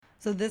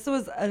So this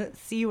was a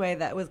seaway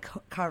that was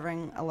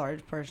covering a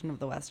large portion of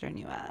the western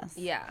U.S.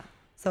 Yeah.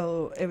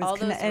 So it was all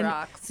those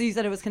rocks. So you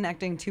said it was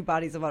connecting two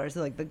bodies of water, so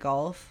like the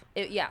Gulf.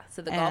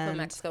 So the Gulf of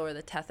Mexico, where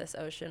the Tethys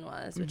Ocean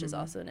was, which is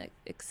also an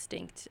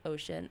extinct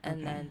ocean,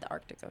 and then the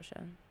Arctic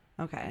Ocean.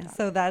 Okay,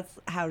 so that's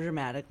how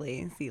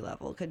dramatically sea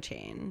level could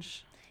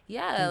change.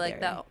 Yeah, like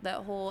that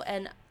whole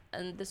and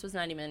this was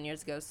 90 million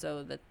years ago,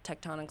 so the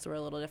tectonics were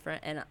a little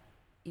different. And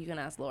you can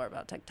ask Laura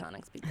about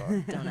tectonics,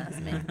 people. Don't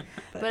ask me.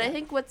 But I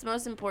think what's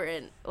most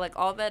important, like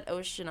all that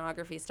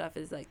oceanography stuff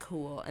is like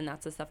cool, and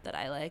that's the stuff that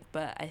I like.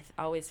 But I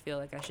always feel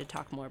like I should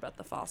talk more about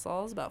the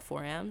fossils, about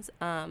forams.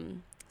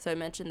 So I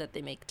mentioned that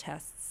they make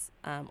tests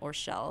or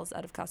shells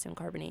out of calcium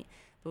carbonate.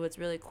 But what's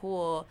really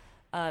cool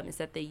is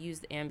that they use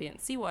the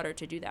ambient seawater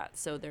to do that.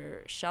 So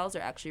their shells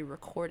are actually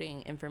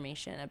recording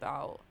information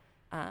about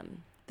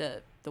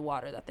the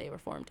water that they were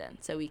formed in.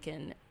 So we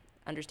can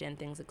understand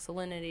things like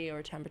salinity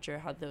or temperature,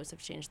 how those have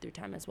changed through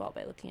time as well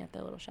by looking at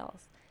their little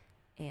shells.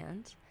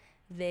 And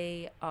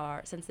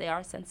since they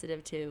are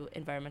sensitive to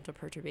environmental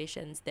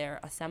perturbations, their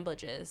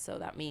assemblages, so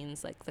that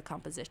means like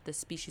the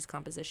species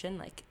composition,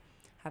 like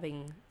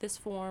having this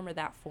form or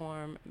that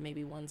form,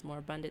 maybe one's more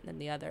abundant than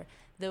the other,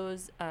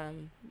 those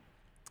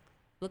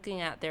looking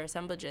at their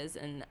assemblages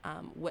and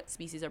what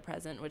species are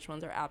present, which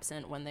ones are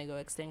absent, when they go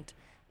extinct,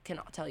 can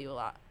tell you a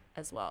lot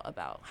as well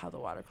about how the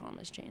water column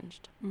has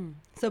changed.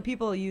 So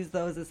people use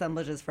those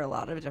assemblages for a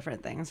lot of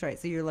different things, right?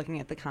 So you're looking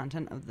at the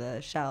content of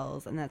the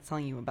shells, and that's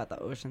telling you about the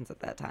oceans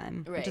at that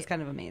time, which is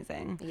kind of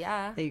amazing.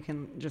 Yeah. That you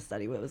can just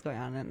study what was going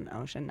on in an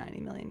ocean 90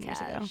 million years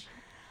ago.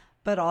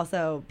 But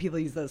also people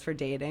use those for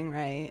dating,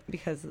 right?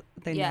 Because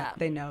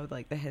they know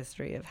like the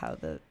history of how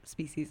the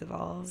species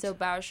evolved. So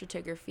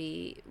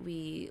biostratigraphy,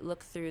 we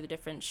look through the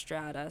different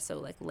strata, so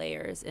like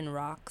layers in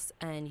rocks,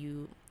 and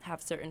you have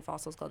certain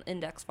fossils called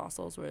index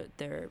fossils where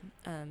they're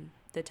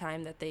the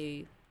time that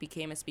they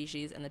became a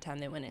species and the time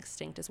they went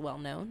extinct is well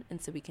known,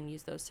 and so we can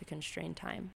use those to constrain time.